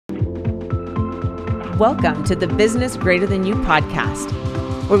Welcome to the Business Greater Than You podcast,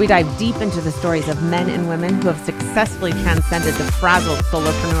 where we dive deep into the stories of men and women who have successfully transcended the frazzled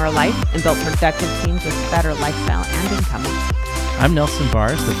solopreneur life and built productive teams with better lifestyle and income. I'm Nelson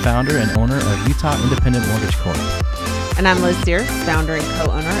Barss, the founder and owner of Utah Independent Mortgage Corp. And I'm Liz Sears, founder and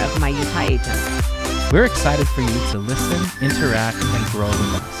co-owner of My Utah Agents. We're excited for you to listen, interact, and grow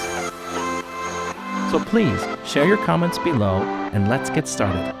with us. So please share your comments below and let's get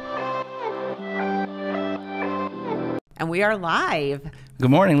started. And we are live.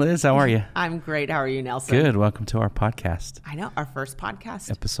 Good morning, Liz. How are you? I'm great. How are you, Nelson? Good. Welcome to our podcast. I know, our first podcast.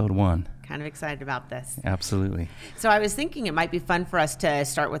 Episode 1. Kind of excited about this. Absolutely. So I was thinking it might be fun for us to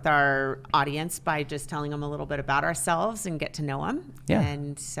start with our audience by just telling them a little bit about ourselves and get to know them. Yeah.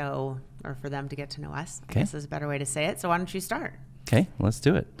 And so, or for them to get to know us, I Okay. guess is a better way to say it. So why don't you start? Okay, let's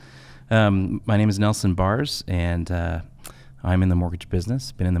do it. My name is Nelson Barss, and I'm in the mortgage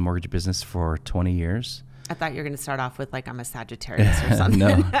business. Been in the mortgage business for 20 years. I thought you were going to start off with like I'm a Sagittarius or something.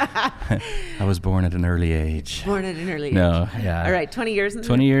 No, I was born at an early age. Born at an early age. No, yeah. All right, 20 years in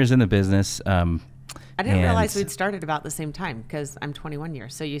 20 years in the business. I didn't realize we'd started about the same time because I'm 21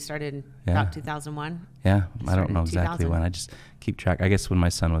 years. So you started about 2001? Yeah, I don't know in exactly 2000. when. I just keep track. I guess when my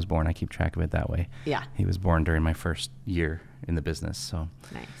son was born, I keep track of it that way. Yeah. He was born during my first year in the business. So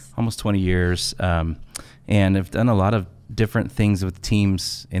Nice. almost 20 years. And I've done a lot of different things with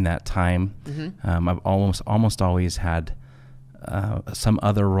teams in that time. Mm-hmm. I've almost always had some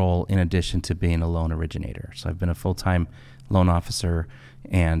other role in addition to being a loan originator. So I've been a full-time loan officer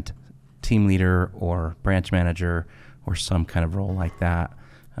and team leader or branch manager or some kind of role like that.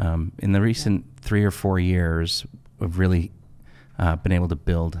 In the recent 3 or 4 years, I've really been able to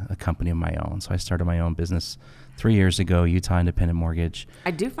build a company of my own. So I started my own business 3 years ago, Utah Independent Mortgage.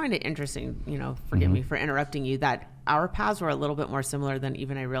 I do find it interesting, forgive me for interrupting you, that our paths were a little bit more similar than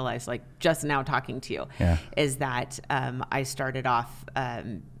even I realized, like just now talking to you, is that I started off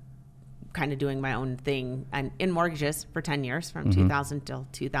kind of doing my own thing and in mortgages for 10 years, from 2000 till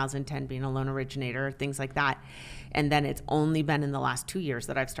 2010, being a loan originator, things like that. And then it's only been in the last 2 years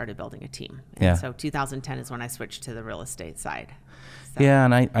that I've started building a team. And so 2010 is when I switched to the real estate side. So. Yeah,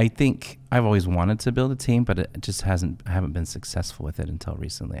 and I think I've always wanted to build a team, but it just I haven't been successful with it until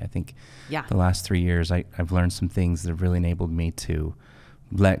recently. I think the last 3 years I've learned some things that have really enabled me to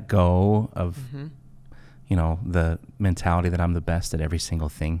let go of, the mentality that I'm the best at every single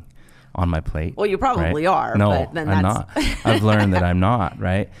thing on my plate. Well, you probably are. No, but then I'm not. I've learned that I'm not,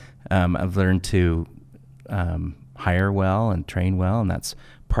 right? I've learned to hire well and train well, and that's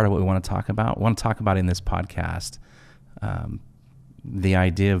part of what we want to talk about. We want to talk about in this podcast the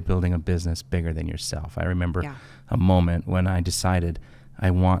idea of building a business bigger than yourself. I remember a moment when I decided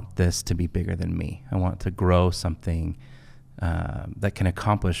I want this to be bigger than me. I want to grow something that can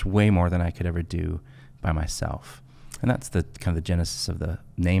accomplish way more than I could ever do by myself. And that's the kind of the genesis of the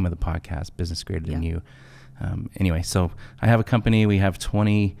name of the podcast, Business Greater Than You. Anyway, so I have a company. We have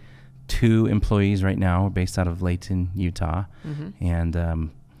 22 employees right now. We're based out of Layton, Utah.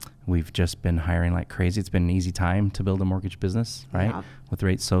 And we've just been hiring like crazy. It's been an easy time to build a mortgage business, right? Yeah. With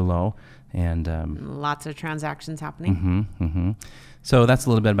rates so low. And lots of transactions happening. So that's a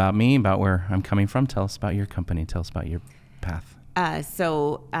little bit about me, about where I'm coming from. Tell us about your company. Tell us about your path.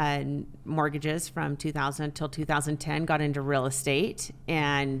 So mortgages from 2000 till 2010, got into real estate,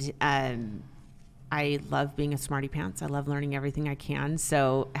 and I love being a smarty pants. I love learning everything I can.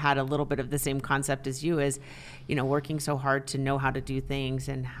 So had a little bit of the same concept as you, is, working so hard to know how to do things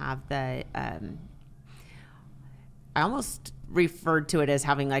and have the, I almost referred to it as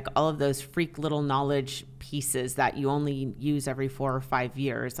having like all of those freak little knowledge pieces that you only use every 4 or 5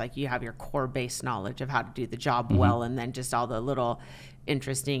 years. Like you have your core base knowledge of how to do the job well, and then just all the little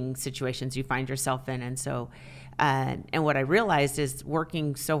interesting situations you find yourself in. And so, and what I realized is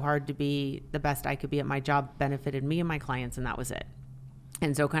working so hard to be the best I could be at my job benefited me and my clients, and that was it.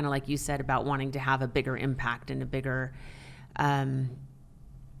 And so kind of like you said about wanting to have a bigger impact and a bigger,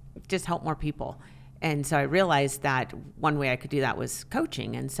 just help more people. And so I realized that one way I could do that was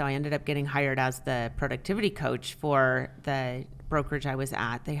coaching. And so I ended up getting hired as the productivity coach for the brokerage I was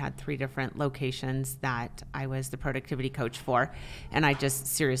at. They had 3 different locations that I was the productivity coach for. And I just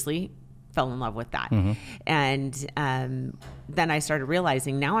seriously fell in love with that. And then I started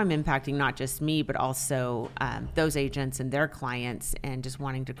realizing now I'm impacting not just me, but also those agents and their clients, and just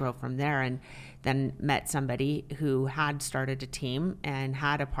wanting to grow from there. And then met somebody who had started a team and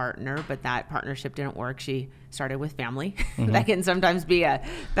had a partner, but that partnership didn't work. She started with family. That can sometimes be a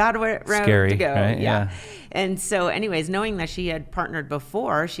bad road to go. Right? Yeah. And so anyways, knowing that she had partnered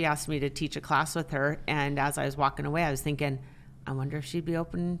before, she asked me to teach a class with her. And as I was walking away, I was thinking, I wonder if she'd be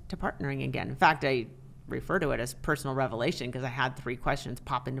open to partnering again. In fact, I refer to it as personal revelation because I had 3 questions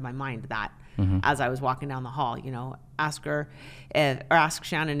pop into my mind that as I was walking down the hall, you know, ask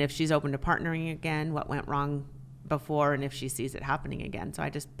Shannon if she's open to partnering again, what went wrong before, and if she sees it happening again. So I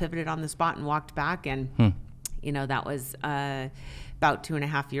just pivoted on the spot and walked back, and you know, that was about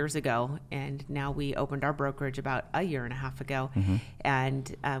 2.5 years ago, and now we opened our brokerage about 1.5 years ago,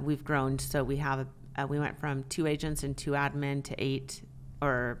 and we've grown. So we have we went from 2 agents and 2 admin to 8,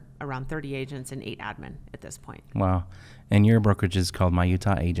 or around 30 agents and 8 admin at this point. Wow. And your brokerage is called My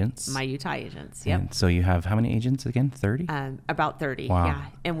Utah Agents. My Utah Agents, yep. And so you have how many agents again? 30? About 30, wow. Yeah.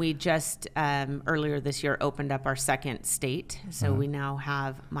 And we just earlier this year opened up our 2nd state. So we now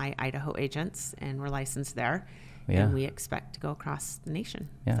have My Idaho Agents, and we're licensed there. Yeah. And we expect to go across the nation.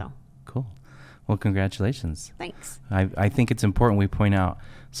 Yeah. So. Cool. Well, congratulations. Thanks. I think it's important we point out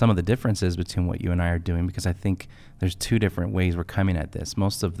some of the differences between what you and I are doing, because I think there's 2 different ways we're coming at this.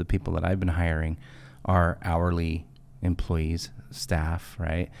 Most of the people that I've been hiring are hourly employees, staff,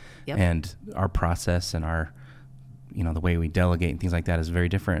 right? Yep. And our process and our, you know, the way we delegate and things like that is very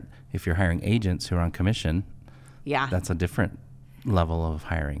different. If you're hiring agents who are on commission, yeah, that's a different level of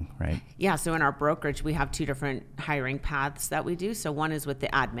hiring, right? Yeah, so in our brokerage, we have 2 different hiring paths that we do. So one is with the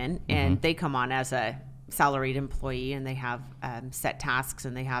admin, and they come on as a salaried employee, and they have set tasks,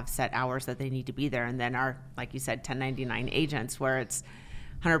 and they have set hours that they need to be there. And then our, like you said, 1099 agents, where it's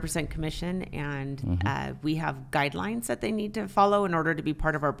 100% commission, and we have guidelines that they need to follow in order to be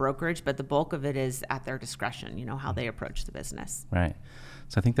part of our brokerage, but the bulk of it is at their discretion, you know, how they approach the business. Right.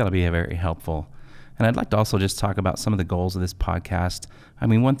 So I think that'll be very helpful. And I'd like to also just talk about some of the goals of this podcast. I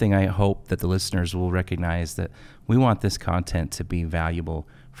mean, one thing I hope that the listeners will recognize that we want this content to be valuable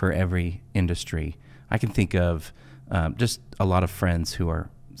for every industry. I can think of just a lot of friends who are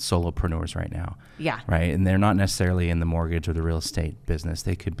solopreneurs right now. Yeah. Right. And they're not necessarily in the mortgage or the real estate business.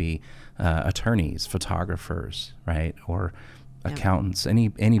 They could be attorneys, photographers, right? Or accountants, any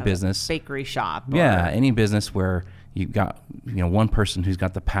business. Bakery shop. Yeah. Any business where you've got, you know, one person who's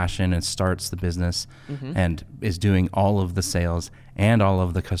got the passion and starts the business and is doing all of the sales and all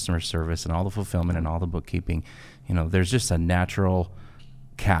of the customer service and all the fulfillment and all the bookkeeping. You know, there's just a natural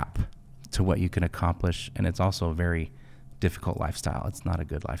cap to what you can accomplish. And it's also a very difficult lifestyle. It's not a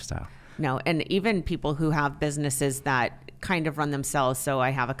good lifestyle. No, and even people who have businesses that kind of run themselves. So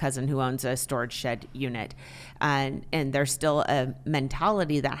I have a cousin who owns a storage shed unit, and there's still a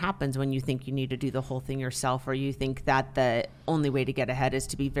mentality that happens when you think you need to do the whole thing yourself, or you think that the only way to get ahead is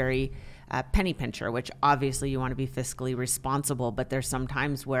to be very penny pincher, which obviously you want to be fiscally responsible, but there's some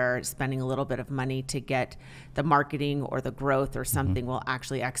times where spending a little bit of money to get the marketing or the growth or something will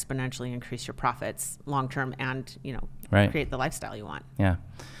actually exponentially increase your profits long term, and, you know, create the lifestyle you want. Yeah.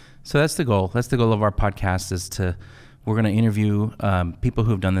 So that's the goal. That's the goal of our podcast, is we're going to interview people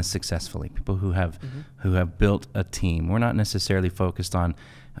who have done this successfully, people who have built a team. We're not necessarily focused on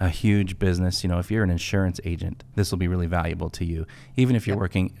a huge business. You know, if you're an insurance agent, this will be really valuable to you. Even if you're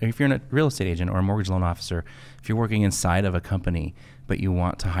working, if you're a real estate agent or a mortgage loan officer, if you're working inside of a company, but you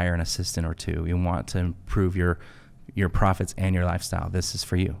want to hire an assistant or 2, you want to improve your profits and your lifestyle, this is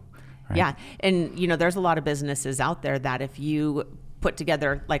for you. Right? Yeah. And, you know, there's a lot of businesses out there that if you put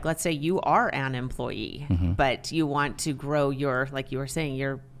together, like, let's say you are an employee, but you want to grow your, like you were saying,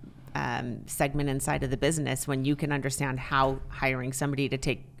 your segment inside of the business, when you can understand how hiring somebody to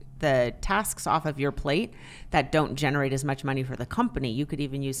take the tasks off of your plate that don't generate as much money for the company, you could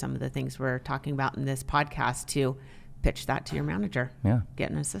even use some of the things we're talking about in this podcast to pitch that to your manager. Yeah. Get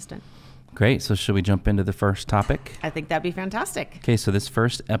an assistant. Great. So should we jump into the first topic? I think that'd be fantastic. Okay. So this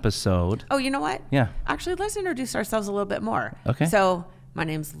first episode. Oh, you know what? Yeah. Actually, let's introduce ourselves a little bit more. Okay. So my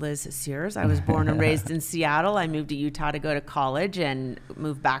name's Liz Sears. I was born and raised in Seattle. I moved to Utah to go to college and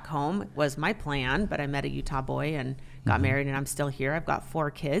moved back home was my plan, but I met a Utah boy and got married, and I'm still here. I've got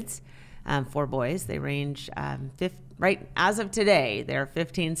 4 kids, 4 boys. They range, right as of today, they're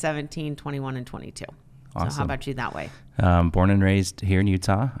 15, 17, 21, and 22. Awesome. So how about you that way? Born and raised here in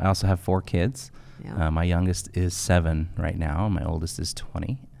Utah. I also have 4 kids. Yeah. My youngest is 7 right now. My oldest is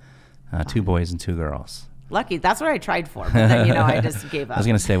 20. 2 boys and 2 girls. Lucky. That's what I tried for, but then, you know, I just gave up. I was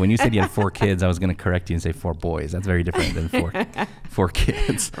going to say, when you said you had 4 kids, I was going to correct you and say 4 boys. That's very different than 4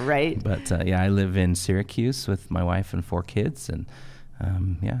 kids. Right. But yeah, I live in Syracuse with my wife and 4 kids. And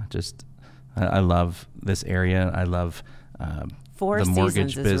I love this area. I love Four the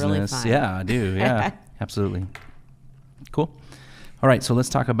mortgage seasons is business. Really fun. Yeah, I do. Yeah, absolutely. Cool. All right. So let's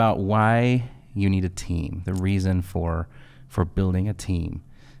talk about why you need a team, the reason for building a team.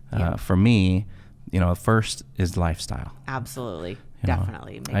 For me, you know, first is lifestyle. Absolutely. You know,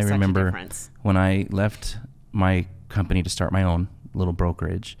 Definitely. Makes I remember such a difference. when I left my company to start my own little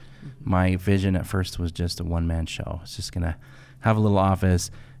brokerage. My vision at first was just a one-man show. It's just going to have a little office,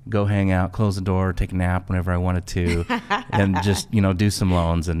 go hang out, close the door, take a nap whenever I wanted to, and just, do some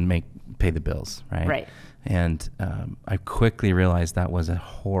loans and pay the bills, right? Right. And I quickly realized that was a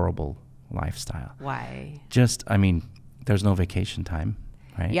horrible lifestyle. Why? There's no vacation time,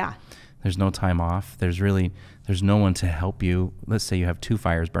 right? Yeah. There's no time off. There's no one to help you. Let's say you have 2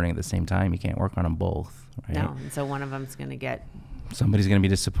 fires burning at the same time. You can't work on them both, right? No, and so one of them's going to get... Somebody's going to be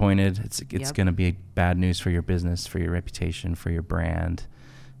disappointed. It's going to be bad news for your business, for your reputation, for your brand.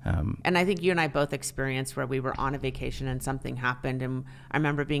 And I think you and I both experienced where we were on a vacation and something happened. And I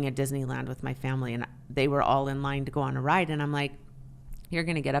remember being at Disneyland with my family, and they were all in line to go on a ride. And I'm like, you're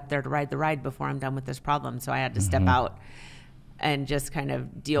going to get up there to ride the ride before I'm done with this problem. So I had to step out and just kind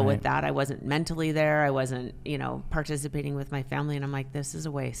of deal with that. I wasn't mentally there. I wasn't, participating with my family. And I'm like, this is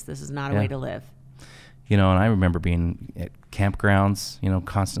a waste. This is not a way to live. And I remember being at campgrounds,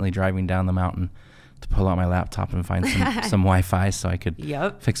 constantly driving down the mountain to pull out my laptop and find some Wi-Fi so I could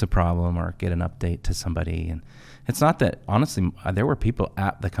fix a problem or get an update to somebody. And it's not that, honestly, there were people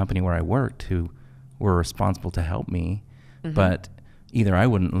at the company where I worked who were responsible to help me, but either I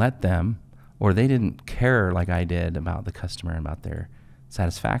wouldn't let them or they didn't care like I did about the customer and about their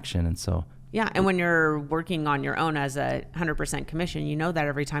satisfaction. And so... Yeah, and when you're working on your own as a 100% commission, you know that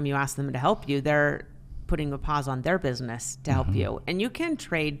every time you ask them to help you, they're putting a pause on their business to help you. And you can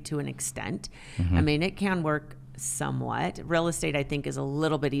trade to an extent. It can work somewhat. Real estate, I think, is a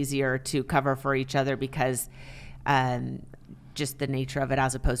little bit easier to cover for each other because just the nature of it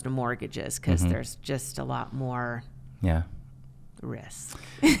as opposed to mortgages, because there's just a lot more risk.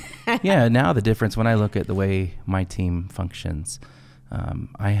 Now the difference, when I look at the way my team functions,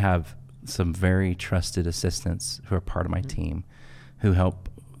 I have some very trusted assistants who are part of my team who help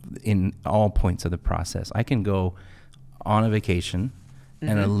in all points of the process. I can go on a vacation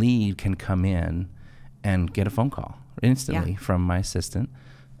and a lead can come in and get a phone call instantly from my assistant,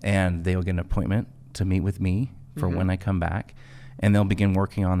 and they'll get an appointment to meet with me for when I come back, and they'll begin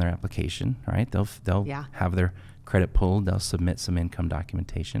working on their application, right? They'll have their credit pulled, they'll submit some income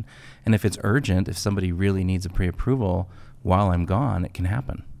documentation. And if it's urgent, if somebody really needs a pre-approval while I'm gone, it can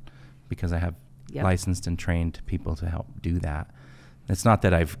happen because I have licensed and trained people to help do that. It's not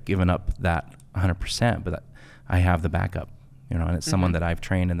that I've given up that 100%, but I have the backup, and it's someone that I've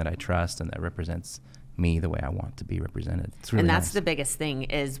trained and that I trust and that represents me the way I want to be represented. It's really that's nice. The biggest thing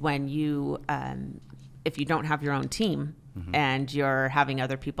is when you, if you don't have your own team and you're having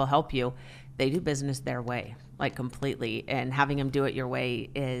other people help you, they do business their way, like completely. And having them do it your way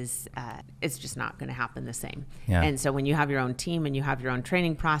is, it's just not going to happen the same. Yeah. And so when you have your own team and you have your own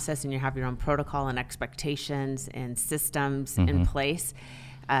training process and you have your own protocol and expectations and systems in place,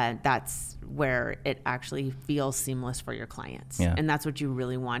 that's where it actually feels seamless for your clients. Yeah. And that's what you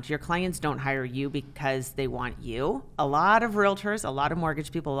really want. Your clients don't hire you because they want you. A lot of realtors, a lot of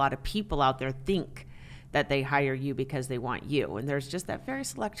mortgage people, a lot of people out there think that they hire you because they want you. And there's just that very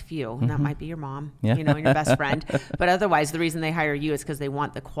select few, and that might be your mom, and your best friend. But otherwise, the reason they hire you is because they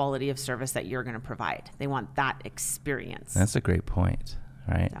want the quality of service that you're going to provide. They want that experience. That's a great point,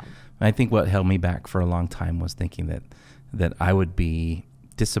 right? So. I think what held me back for a long time was thinking that I would be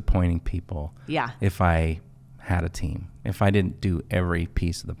disappointing people if I had a team, if I didn't do every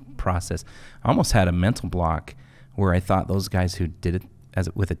piece of the process. I almost had a mental block where I thought those guys who did it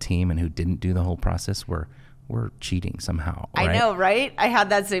with a team and who didn't do the whole process were cheating somehow. Right? I know, right? I had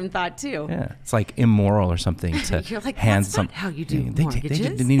that same thought too. Yeah, it's like immoral or something to You're like, hand that's not how you do mortgages. They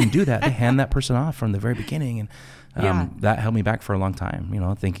didn't even do that. They hand that person off from the very beginning, and that held me back for a long time.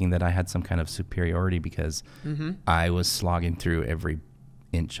 Thinking that I had some kind of superiority because I was slogging through every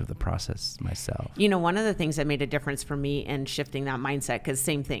inch of the process myself. One of the things that made a difference for me in shifting that mindset, because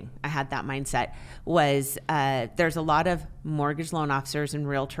same thing, I had that mindset, was there's a lot of mortgage loan officers and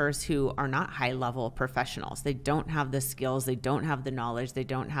realtors who are not high-level professionals. They don't have the skills, they don't have the knowledge, they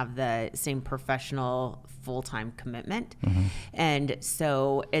don't have the same professional full-time commitment. And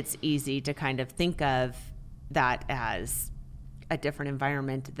so it's easy to kind of think of that as a different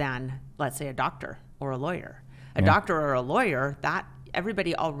environment than, let's say, a doctor or a lawyer. A doctor or a lawyer, that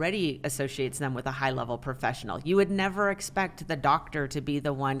everybody already associates them with a high-level professional. You would never expect the doctor to be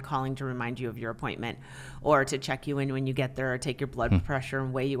the one calling to remind you of your appointment or to check you in when you get there or take your blood pressure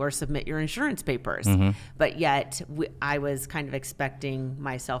and weigh you or submit your insurance papers. But yet I was kind of expecting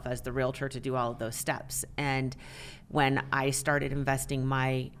myself as the realtor to do all of those steps. And when I started investing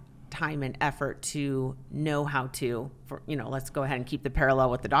my time and effort to know how to, let's go ahead and keep the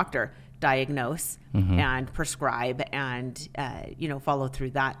parallel with the doctor, diagnose and prescribe and follow through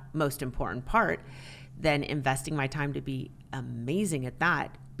that most important part, then investing my time to be amazing at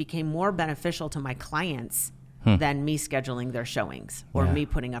that, became more beneficial to my clients than me scheduling their showings or me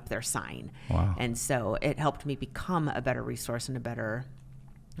putting up their sign. Wow. And so it helped me become a better resource and a better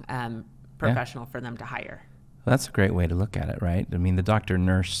professional for them to hire. Well, that's a great way to look at it, right? I mean, the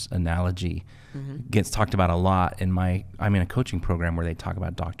doctor-nurse analogy gets talked about a lot I'm in a coaching program where they talk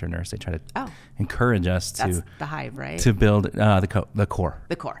about doctor-nurse. They try to encourage us That's the hive, right? to build the core.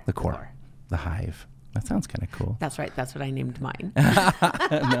 The core. The hive. That sounds kind of cool. That's right. That's what I named mine.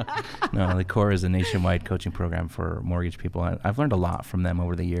 No, the core is a nationwide coaching program for mortgage people. I've learned a lot from them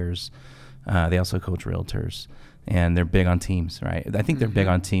over the years. They also coach realtors, and they're big on teams, right? I think they're big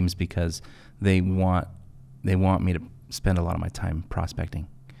on teams because they want me to spend a lot of my time prospecting.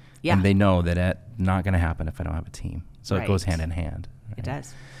 Yeah. And they know that it's not going to happen if I don't have a team. So it goes hand in hand. Right? It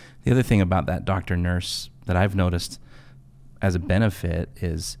does. The other thing about that doctor-nurse that I've noticed as a benefit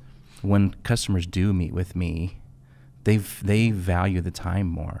is when customers do meet with me, they value the time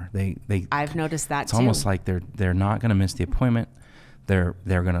more. I've noticed that it's too. It's almost like they're not going to miss the appointment. They're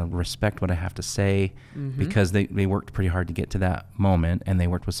going to respect what I have to say because they worked pretty hard to get to that moment, and they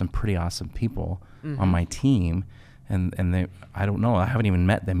worked with some pretty awesome people on my team, and I don't know, I haven't even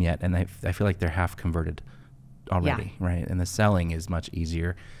met them yet, and I feel like they're half converted already, right? And the selling is much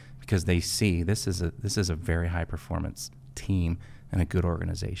easier because they see this is a very high performance team and a good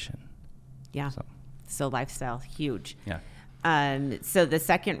organization. Yeah. So lifestyle, huge. Yeah. So the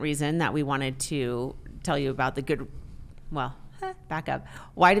second reason that we wanted to tell you about back up,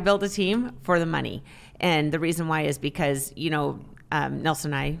 why to build a team for the money. And the reason why is because,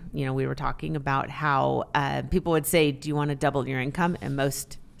 Nelson and I, we were talking about how people would say, do you want to double your income? And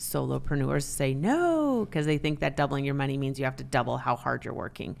most solopreneurs say no, because they think that doubling your money means you have to double how hard you're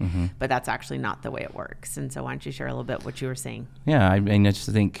working. But that's actually not the way it works. And so why don't you share a little bit what you were saying? Yeah, I just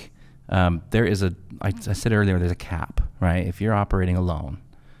think there is I said earlier, there's a cap, right? If you're operating alone,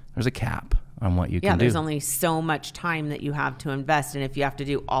 there's a cap on what you can do. Yeah, there's only so much time that you have to invest. And if you have to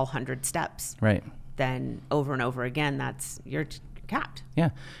do all 100 steps, right, then over and over again, you're capped.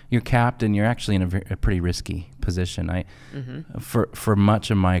 Yeah, you're capped, and you're actually in a pretty risky position. For much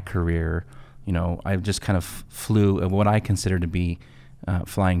of my career, I just kind of flew what I consider to be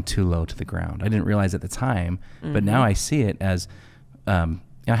flying too low to the ground. I didn't realize at the time, but now I see it as, I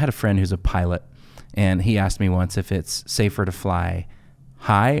had a friend who's a pilot, and he asked me once if it's safer to fly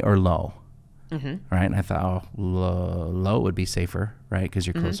high or low. Right. And I thought, low would be safer, right? Because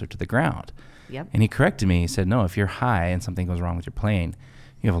you're closer to the ground. Yep. And he corrected me. He said, no, if you're high and something goes wrong with your plane,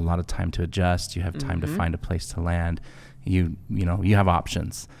 you have a lot of time to adjust. You have time to find a place to land. You have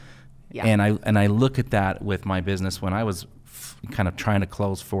options. Yeah. And I look at that with my business when I was kind of trying to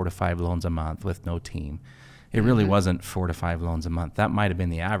close 4 to 5 loans a month with no team. It really wasn't 4 to 5 loans a month. That might have been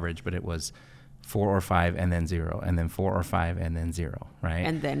the average, but it was 4 or 5 and then 0, and then 4 or 5 and then 0, right?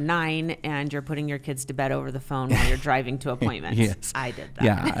 And then 9, and you're putting your kids to bed over the phone while you're driving to appointments. Yes. I did that.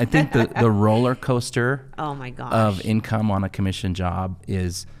 Yeah, I think the roller coaster oh my gosh. of income on a commission job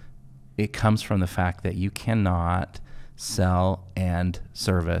it comes from the fact that you cannot sell and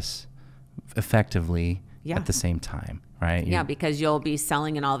service effectively at the same time, right? Yeah, because you'll be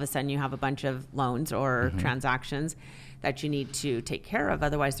selling and all of a sudden you have a bunch of loans or transactions that you need to take care of.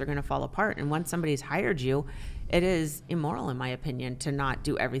 Otherwise, they're going to fall apart. And once somebody's hired you, it is immoral, in my opinion, to not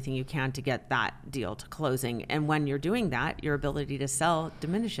do everything you can to get that deal to closing. And when you're doing that, your ability to sell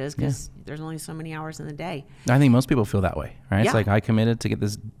diminishes because there's only so many hours in the day. I think most people feel that way, right? It's like, I committed to get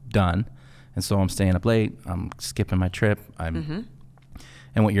this done, and so I'm staying up late. I'm skipping my trip. And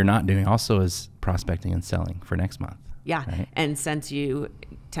what you're not doing also is prospecting and selling for next month. Yeah, right? And since you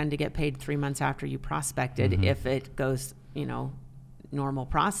tend to get paid 3 months after you prospected, if it goes, normal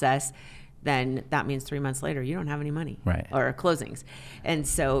process, then that means 3 months later you don't have any money, right, or closings. And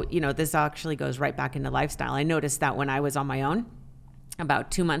so, this actually goes right back into lifestyle. I noticed that when I was on my own,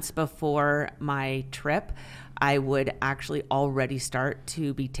 about 2 months before my trip, I would actually already start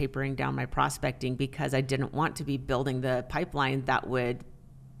to be tapering down my prospecting because I didn't want to be building the pipeline that would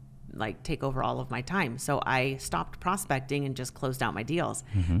take over all of my time. So I stopped prospecting and just closed out my deals.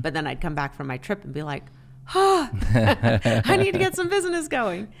 But then I'd come back from my trip and be like, I need to get some business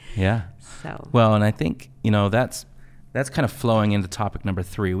going. Yeah. So well, and I think, that's kind of flowing into topic number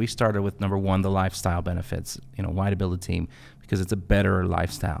 3. We started with number 1, the lifestyle benefits, why to build a team, because it's a better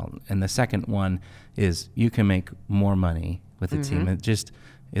lifestyle. And the second one is you can make more money with a team. It just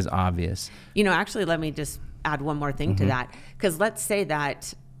is obvious. Actually, let me just add one more thing to that. Because let's say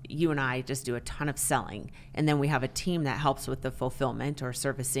that you and I just do a ton of selling, and then we have a team that helps with the fulfillment or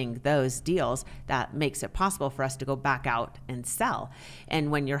servicing those deals that makes it possible for us to go back out and sell.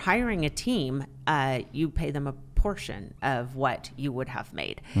 And when you're hiring a team, you pay them a portion of what you would have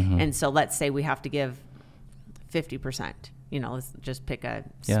made. And so let's say we have to give 50%. Let's just pick a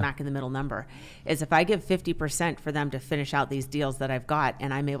smack in the middle number, is if I give 50% for them to finish out these deals that I've got,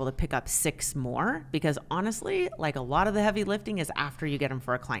 and I'm able to pick up 6 more, because honestly, like, a lot of the heavy lifting is after you get them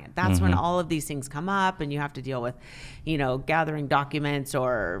for a client. That's when all of these things come up and you have to deal with, gathering documents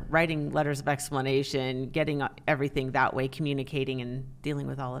or writing letters of explanation, getting everything that way, communicating and dealing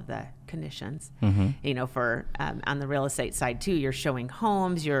with all of the conditions. For on the real estate side too, you're showing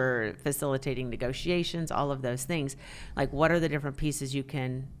homes, you're facilitating negotiations, all of those things. Like, what are the different pieces you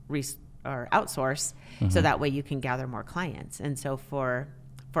can or outsource so that way you can gather more clients? And so for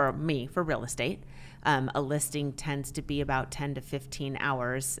me, for real estate, a listing tends to be about 10 to 15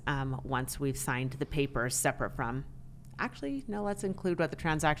 hours once we've signed the papers, separate from, actually, no, let's include what the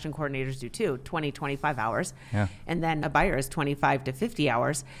transaction coordinators do too, 20, 25 hours. And then a buyer is 25 to 50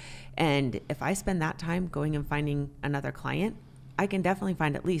 hours. And if I spend that time going and finding another client, I can definitely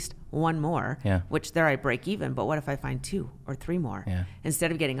find at least one more, which there I break even. But what if I find 2 or 3 more?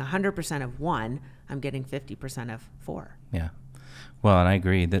 Instead of getting 100% of one, I'm getting 50% of 4. Well, and I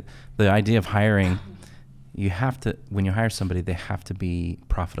agree that the idea of hiring, you have to, when you hire somebody, they have to be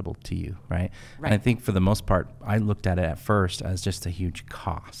profitable to you, right? And I think for the most part, I looked at it at first as just a huge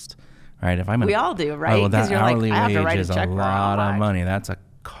cost, right? If I'm we all do, right? Well, that hourly wage is a lot of money. That's a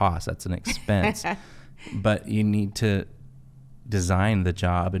cost. That's an expense. But you need to design the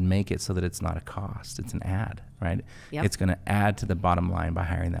job and make it so that it's not a cost. It's an add, right? It's going to add to the bottom line by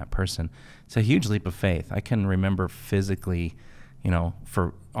hiring that person. It's a huge leap of faith. I can remember physically,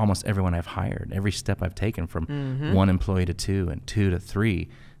 for almost everyone I've hired, every step I've taken from 1 employee to 2 and 2 to 3,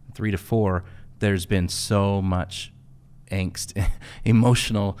 3 to 4, there's been so much angst,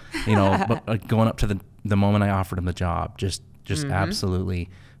 emotional, but going up to the moment I offered them the job, just absolutely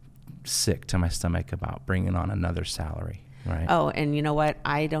sick to my stomach about bringing on another salary. Right. Oh, and you know what?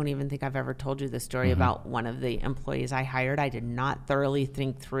 I don't even think I've ever told you the story about one of the employees I hired. I did not thoroughly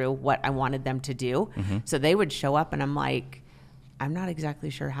think through what I wanted them to do. So they would show up and I'm like, I'm not exactly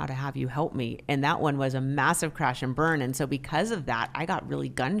sure how to have you help me. And that one was a massive crash and burn. And so because of that, I got really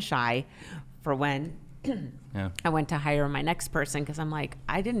gun shy for when I went to hire my next person, because I'm like,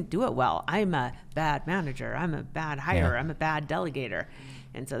 I didn't do it well. I'm a bad manager. I'm a bad hirer. I'm a bad delegator.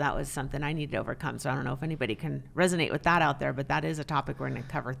 And so that was something I needed to overcome. So I don't know if anybody can resonate with that out there, but that is a topic we're going to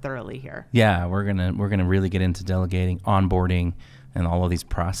cover thoroughly here. Yeah, we're gonna really get into delegating, onboarding, and all of these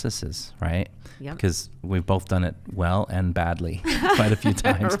processes, right? Because we've both done it well and badly quite a few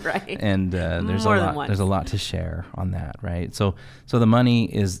times. Right. And there's a lot to share on that, right? So the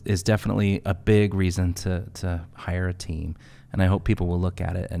money is definitely a big reason to hire a team, and I hope people will look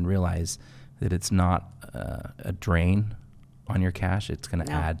at it and realize that it's not a drain on your cash. It's going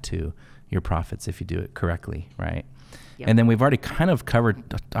to add to your profits if you do it correctly, right? And then we've already kind of covered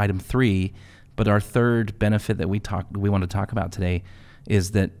item 3, but our third benefit that we want to talk about today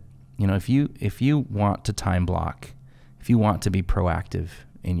is that, if you want to time block, if you want to be proactive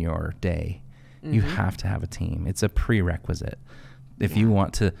in your day, you have to have a team. It's a prerequisite. If you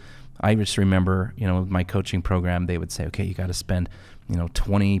want to, I just remember, with my coaching program, they would say, okay, you got to spend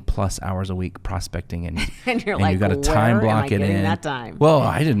 20 plus hours a week prospecting, and you're like, you got to time block it in. That time? Well,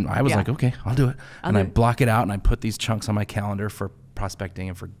 I didn't. I was like, okay, I'll do it. And I block it out and I put these chunks on my calendar for prospecting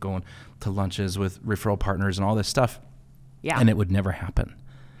and for going to lunches with referral partners and all this stuff. And it would never happen.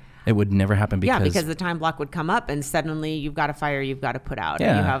 It would never happen because the time block would come up and suddenly you've got a fire you've got to put out,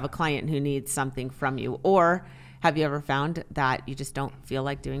 and you have a client who needs something from you. Or have you ever found that you just don't feel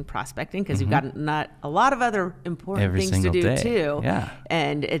like doing prospecting because you've got not a lot of other important things to do too?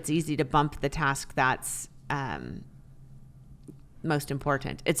 And it's easy to bump the task that's most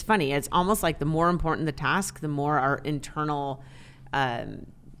important. It's funny. It's almost like the more important the task, the more our internal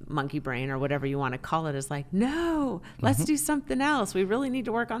monkey brain or whatever you want to call it is like, no, let's do something else. We really need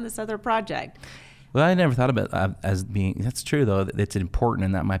to work on this other project. Well, I never thought about it as being, that's true though, it's important,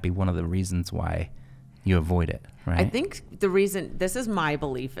 and that might be one of the reasons why you avoid it, right? I think the reason, this is my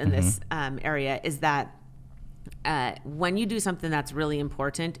belief in this area, is that when you do something that's really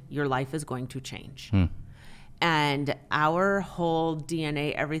important, your life is going to change. And our whole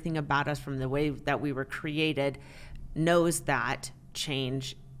DNA, everything about us from the way that we were created, knows that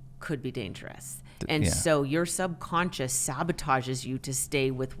change could be dangerous. And so your subconscious sabotages you to stay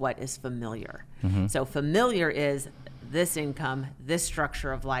with what is familiar. So familiar is this income, this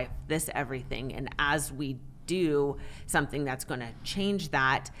structure of life, this everything. And as we do something that's going to change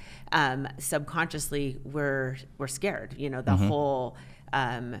that, subconsciously we're scared. The whole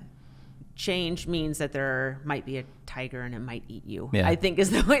change means that there might be a tiger and it might eat you. Yeah. I think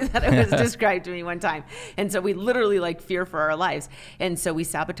is the way that it was described to me one time. And so we literally like fear for our lives. And so we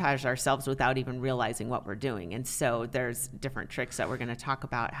sabotage ourselves without even realizing what we're doing. And so there's different tricks that we're going to talk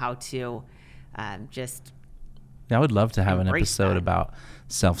about how to just I would love to have an episode that. about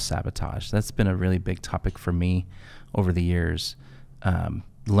self-sabotage. That's been a really big topic for me over the years,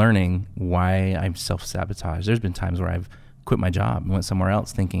 learning why I'm self-sabotage. There's been times where I've quit my job and went somewhere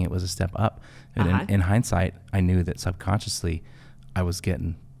else thinking it was a step up. And in hindsight, I knew that subconsciously I was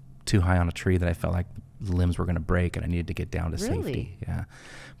getting too high on a tree that I felt like the limbs were going to break and I needed to get down to safety. Yeah.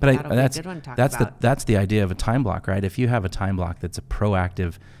 But that's the idea of a time block, right? If you have a time block that's a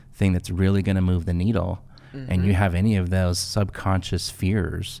proactive thing that's really going to move the needle, and you have any of those subconscious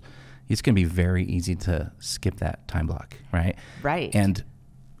fears, it's going to be very easy to skip that time block, right? Right. And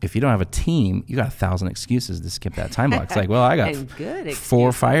if you don't have a team, you got 1,000 excuses to skip that time block. It's like, well, I got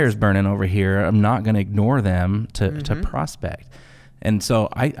 4 fires burning over here. I'm not going to ignore them to prospect. And so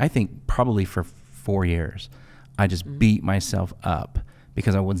I think probably for 4 years, I just beat myself up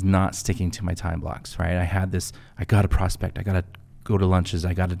because I was not sticking to my time blocks, right? I had this, I got to prospect, I got to go to lunches,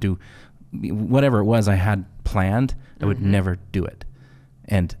 I got to do whatever it was I had planned. I would never do it.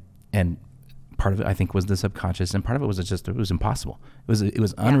 And part of it, I think, was the subconscious, and part of it was just, it was impossible. It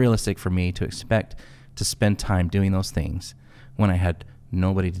was unrealistic for me to expect to spend time doing those things when I had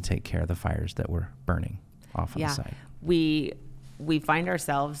nobody to take care of the fires that were burning off on the side. We find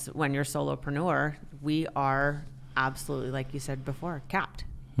ourselves, when you're a solopreneur, we are absolutely, like you said before, capped.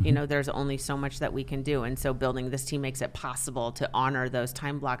 You know, there's only so much that we can do. And so building this team makes it possible to honor those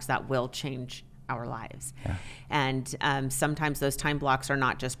time blocks that will change our lives. Yeah. And sometimes those time blocks are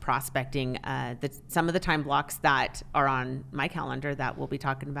not just prospecting. Some of the time blocks that are on my calendar that we'll be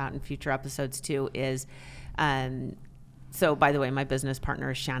talking about in future episodes too is, so by the way, my business partner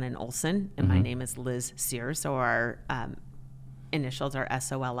is Shannon Olson and my name is Liz Sears. So our initials are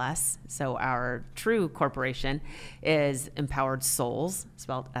SOLS. So our true corporation is Empowered Souls,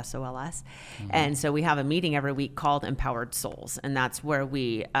 spelled SOLS. And so we have a meeting every week called Empowered Souls. And that's where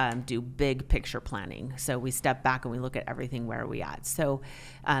we do big picture planning. So we step back and we look at everything, where are we at? So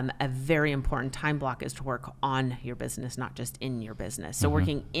a very important time block is to work on your business, not just in your business. So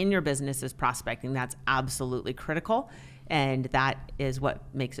working in your business is prospecting. That's absolutely critical. And that is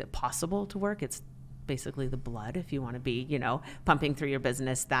what makes it possible to work. It's basically the blood, if you want to be, pumping through your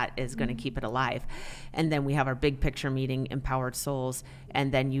business, that is going to keep it alive. And then we have our big picture meeting, Empowered Souls.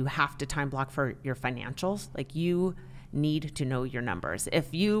 And then you have to time block for your financials. Like, you need to know your numbers.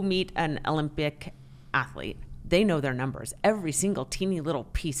 If you meet an Olympic athlete, they know their numbers. Every single teeny little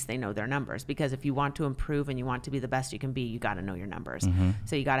piece, they know their numbers, because if you want to improve and you want to be the best you can be, you got to know your numbers.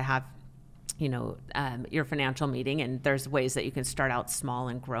 So you got to have your financial meeting, and there's ways that you can start out small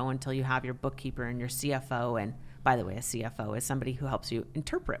and grow until you have your bookkeeper and your CFO. And by the way, a CFO is somebody who helps you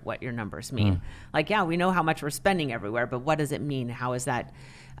interpret what your numbers mean. Like, we know how much we're spending everywhere, but what does it mean? How is that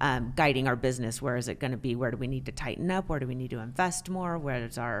guiding our business? Where is it going to be? Where do we need to tighten up? Where do we need to invest more? Where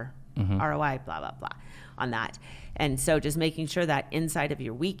is our ROI? Blah, blah, blah on that. And so just making sure that inside of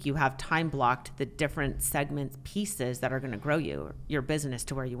your week, you have time blocked the different segments, pieces that are going to grow your business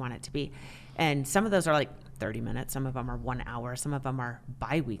to where you want it to be. And some of those are like 30 minutes. Some of them are 1 hour. Some of them are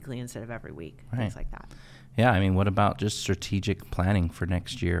bi-weekly instead of every week, things like that. Yeah. I mean, what about just strategic planning for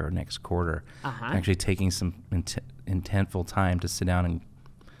next year or next quarter? Actually taking some intentful time to sit down and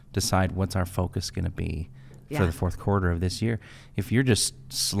decide what's our focus going to be for the fourth quarter of this year. If you're just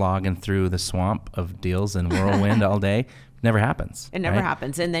slogging through the swamp of deals and whirlwind all day, never happens. It never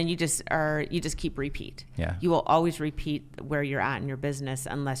happens. And then you just keep repeat. Yeah. You will always repeat where you're at in your business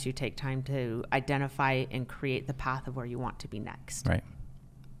unless you take time to identify and create the path of where you want to be next. Right.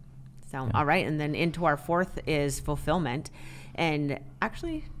 So, all right. And then into our fourth is fulfillment. And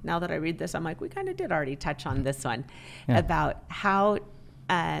actually, now that I read this, I'm like, we kind of did already touch on this one about how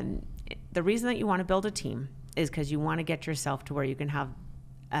the reason that you want to build a team is because you want to get yourself to where you can have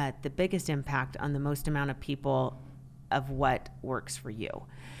the biggest impact on the most amount of people of what works for you.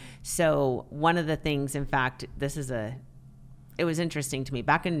 So one of the things, in fact, it was interesting to me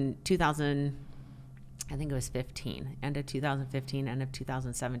back in 2000, I think it was 15, end of 2015, end of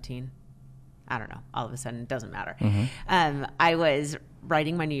 2017. I don't know. All of a sudden, it doesn't matter. I was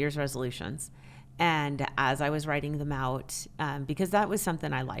writing my New Year's resolutions. And as I was writing them out, because that was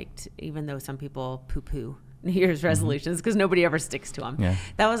something I liked, even though some people poo-poo New Year's resolutions because nobody ever sticks to them. Yeah.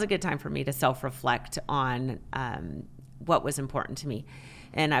 That was a good time for me to self-reflect on what was important to me.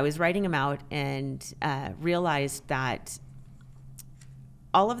 And I was writing them out and realized that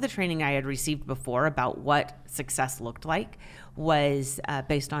all of the training I had received before about what success looked like was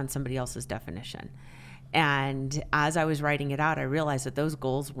based on somebody else's definition. And as I was writing it out, I realized that those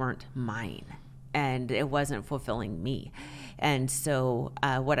goals weren't mine and it wasn't fulfilling me. And so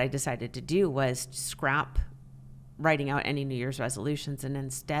what I decided to do was scrap writing out any New Year's resolutions and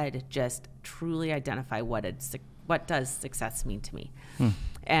instead just truly identify what does success mean to me.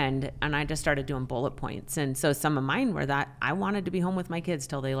 And I just started doing bullet points. And so some of mine were that I wanted to be home with my kids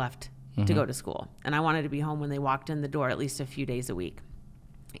till they left to go to school. And I wanted to be home when they walked in the door at least a few days a week,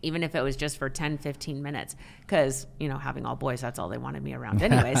 even if it was just for 10, 15 minutes, because, having all boys, that's all they wanted me around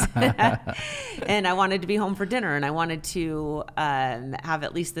anyways. And I wanted to be home for dinner, and I wanted to have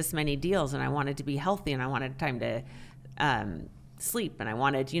at least this many deals, and I wanted to be healthy, and I wanted time to sleep, and I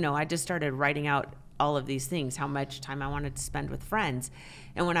wanted, I just started writing out all of these things, how much time I wanted to spend with friends.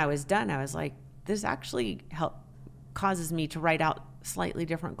 And when I was done, I was like, this actually causes me to write out slightly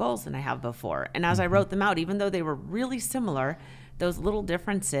different goals than I have before. And as I wrote them out, even though they were really similar, those little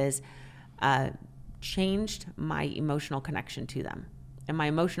differences changed my emotional connection to them. And my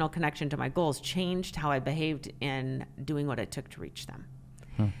emotional connection to my goals changed how I behaved in doing what it took to reach them.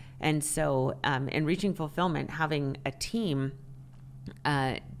 And so in reaching fulfillment, having a team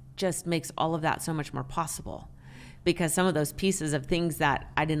just makes all of that so much more possible, because some of those pieces of things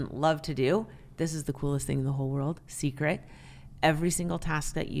that I didn't love to do, this is the coolest thing in the whole world, secret. Every single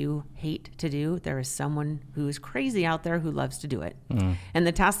task that you hate to do, there is someone who is crazy out there who loves to do it. And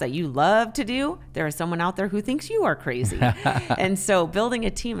the task that you love to do, there is someone out there who thinks you are crazy. And so building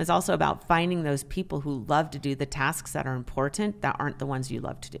a team is also about finding those people who love to do the tasks that are important, that aren't the ones you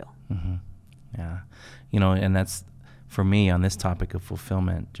love to do. Yeah. And that's, for me, on this topic of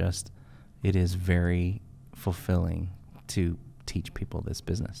fulfillment, just, it is very fulfilling to teach people this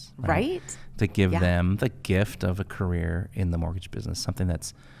business, right? To give them the gift of a career in the mortgage business, something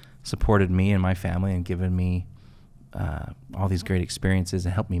that's supported me and my family and given me all these great experiences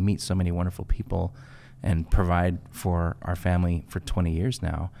and helped me meet so many wonderful people and provide for our family for 20 years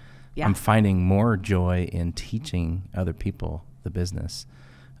now. I'm finding more joy in teaching other people the business,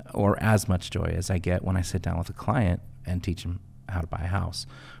 or as much joy as I get when I sit down with a client and teach them how to buy a house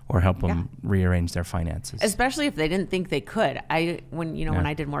or help them rearrange their finances. Especially if they didn't think they could. When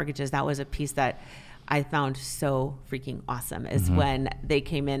I did mortgages, that was a piece that I found so freaking awesome, is when they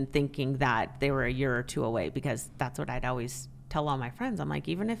came in thinking that they were a year or two away, because that's what I'd always tell all my friends. I'm like,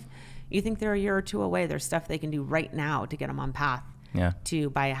 even if you think they're a year or two away, there's stuff they can do right now to get them on path to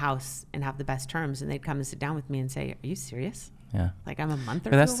buy a house and have the best terms. And they'd come and sit down with me and say, are you serious? Like, I'm a month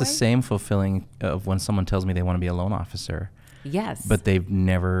or two that's away? The same fulfilling of when someone tells me they want to be a loan officer. Yes. But they don't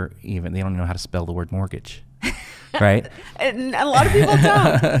know how to spell the word mortgage. Right? And a lot of people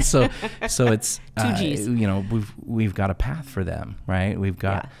don't. so it's, two G's. We've got a path for them, right? We've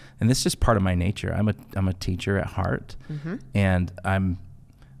got, and this is just part of my nature. I'm a teacher at heart, and I'm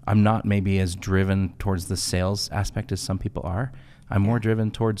not maybe as driven towards the sales aspect as some people are. I'm more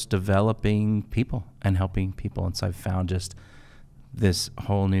driven towards developing people and helping people. And so I've found just this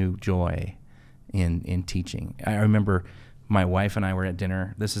whole new joy in teaching. I remember my wife and I were at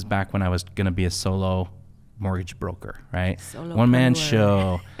dinner. This is back when I was going to be a solo mortgage broker, right? One-man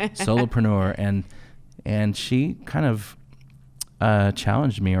show, solopreneur. And she kind of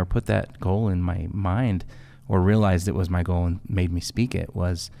challenged me, or put that goal in my mind, or realized it was my goal and made me speak it,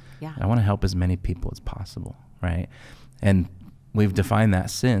 was I want to help as many people as possible, right? And we've defined that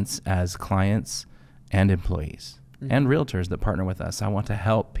since as clients and employees and realtors that partner with us. I want to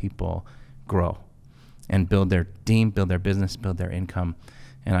help people grow and build their team, build their business, build their income.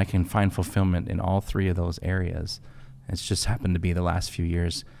 And I can find fulfillment in all three of those areas. It's just happened to be the last few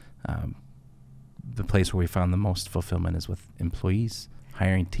years, the place where we found the most fulfillment is with employees,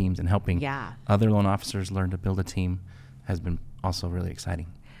 hiring teams, and helping other loan officers learn to build a team has been also really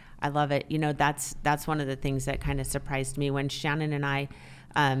exciting. I love it. That's one of the things that kind of surprised me. When Shannon and I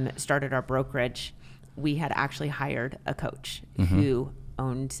started our brokerage, we had actually hired a coach who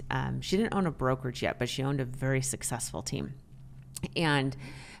owned, she didn't own a brokerage yet, but she owned a very successful team. And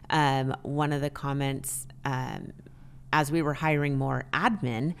one of the comments, as we were hiring more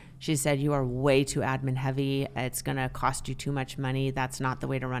admin, she said, you are way too admin heavy. It's going to cost you too much money. That's not the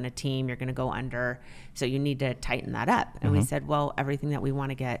way to run a team. You're going to go under. So you need to tighten that up. And we said, well, everything that we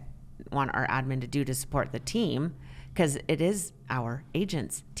want our admin to do to support the team, because it is our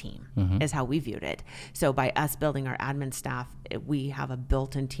agent's team, is how we viewed it. So by us building our admin staff, we have a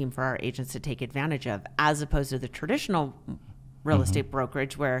built-in team for our agents to take advantage of, as opposed to the traditional real estate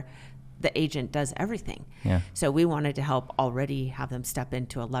brokerage where the agent does everything. So we wanted to help already have them step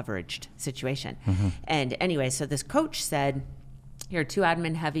into a leveraged situation. And anyway, so this coach said, you're too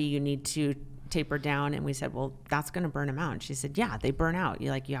admin heavy, you need to taper down. And we said, well, that's going to burn them out. And she said, yeah, they burn out.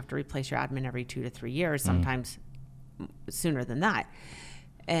 You have to replace your admin every 2 to 3 years, sometimes sooner than that.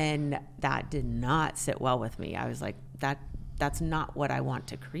 And that did not sit well with me. I was like, that's not what I want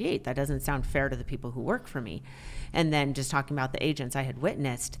to create. That doesn't sound fair to the people who work for me. And then just talking about the agents, I had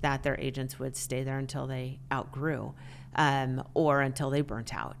witnessed that their agents would stay there until they outgrew, or until they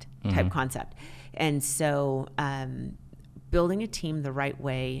burnt out type concept. And so building a team the right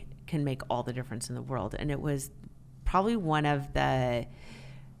way can make all the difference in the world. And it was probably one of the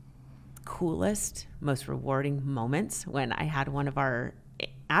coolest, most rewarding moments when I had one of our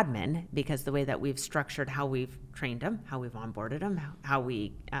admin, because the way that we've structured how we've trained them, how we've onboarded them, how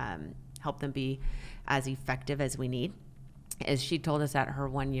we help them be as effective as we need, is she told us at her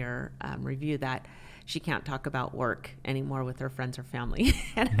 1 year review that she can't talk about work anymore with her friends or family.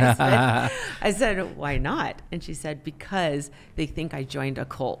 And I said, why not? And she said, because they think I joined a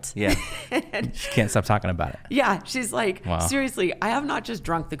cult. Yeah. She can't stop talking about it. Yeah. She's like, wow. Seriously, I have not just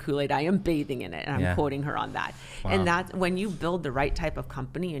drunk the Kool-Aid, I am bathing in it. And I'm quoting her on that. Wow. And that's when you build the right type of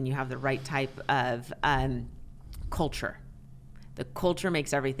company and you have the right type of culture. The culture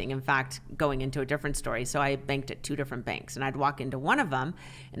makes everything. In fact, going into a different story, so I banked at 2 different banks, and I'd walk into one of them,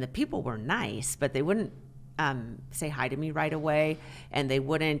 and the people were nice, but they wouldn't say hi to me right away, and they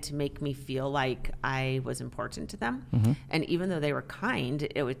wouldn't make me feel like I was important to them. And even though they were kind,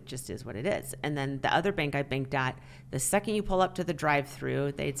 just is what it is. And then the other bank I banked at, the second you pull up to the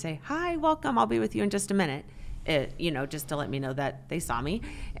drive-through, they'd say, hi, welcome, I'll be with you in just a minute. Just to let me know that they saw me.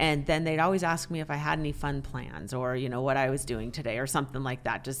 And then they'd always ask me if I had any fun plans or, what I was doing today or something like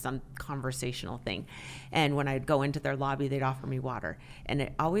that, just some conversational thing. And when I'd go into their lobby, they'd offer me water. And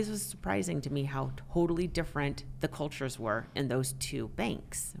it always was surprising to me how totally different the cultures were in those 2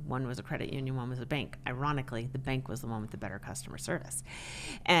 banks. One was a credit union, one was a bank. Ironically, the bank was the one with the better customer service.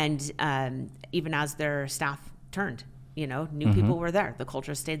 And even as their staff turned, new people were there. The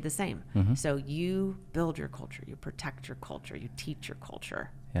culture stayed the same. So you build your culture, you protect your culture, you teach your culture.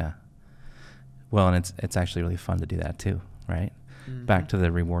 Yeah. Well, and it's actually really fun to do that too, right? Back to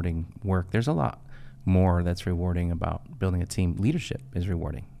the rewarding work. There's a lot more that's rewarding about building a team. Leadership is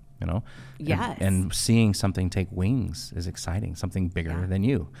rewarding, Yes. And seeing something take wings is exciting, something bigger than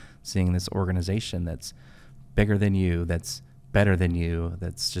you. Seeing this organization that's bigger than you, that's better than you,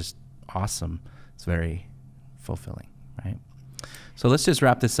 that's just awesome. It's very fulfilling. Right. So let's just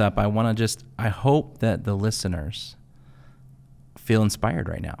wrap this up. I hope that the listeners feel inspired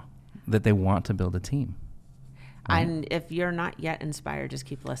right now, that they want to build a team. Right? And if you're not yet inspired, just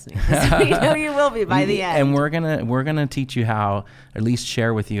keep listening. We know you will be by the end. And we're gonna teach you how, at least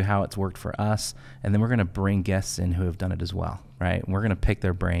share with you how it's worked for us, and then we're gonna bring guests in who have done it as well. Right. And we're gonna pick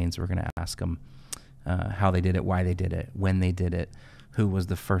their brains. We're gonna ask them how they did it, why they did it, when they did it, who was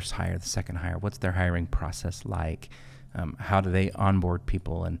the first hire, the second hire, what's their hiring process like. How do they onboard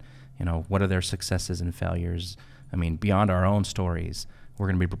people, and what are their successes and failures? I mean, beyond our own stories, we're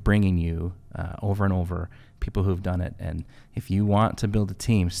going to be bringing you over and over people who've done it. And if you want to build a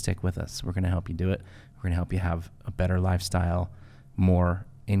team, stick with us. We're going to help you do it. We're going to help you have a better lifestyle, more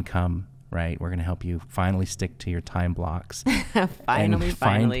income, right? We're going to help you finally stick to your time blocks. Finally.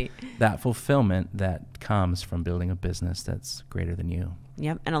 Find that fulfillment that comes from building a business that's greater than you.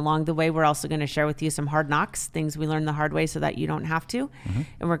 Yep. And along the way, we're also going to share with you some hard knocks, things we learned the hard way so that you don't have to.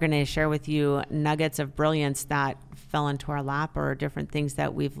 And we're going to share with you nuggets of brilliance that fell into our lap, or different things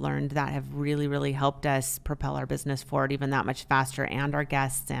that we've learned that have really, really helped us propel our business forward even that much faster, and our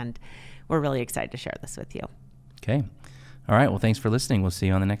guests. And we're really excited to share this with you. Okay. All right. Well, thanks for listening. We'll see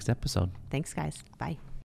you on the next episode. Thanks, guys. Bye.